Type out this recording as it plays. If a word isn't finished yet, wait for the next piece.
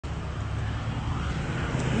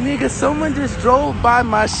Nigga, someone just drove by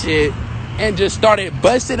my shit and just started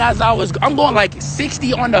busting as I'm going like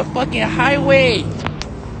 60 on the fucking highway.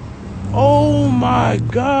 Oh my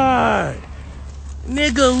God.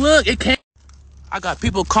 Nigga, look, it can't. I got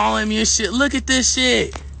people calling me and shit. Look at this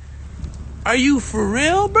shit. Are you for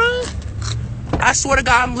real, bro? I swear to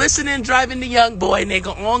God, I'm listening, driving the young boy,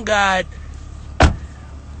 nigga, on God.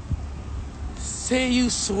 Say you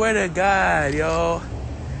swear to God, yo.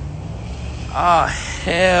 Oh,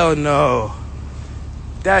 hell no.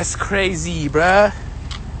 That's crazy, bruh.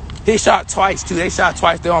 They shot twice, too. They shot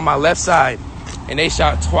twice. They're on my left side. And they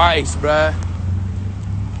shot twice, bruh.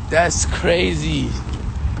 That's crazy.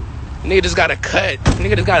 Nigga just got a cut.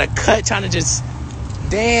 Nigga just got a cut trying to just...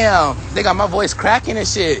 Damn. They got my voice cracking and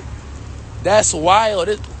shit. That's wild.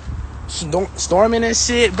 It's storming and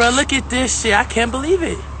shit. Bruh, look at this shit. I can't believe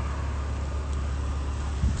it.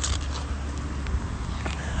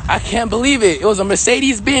 I can't believe it. It was a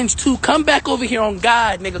Mercedes-Benz too. Come back over here on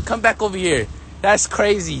God, nigga. Come back over here. That's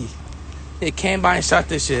crazy. It came by and shot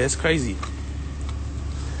this shit. That's crazy.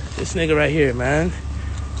 This nigga right here, man.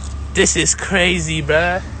 This is crazy,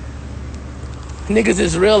 bruh. Niggas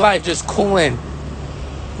is real life just cooling.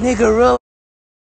 Nigga, real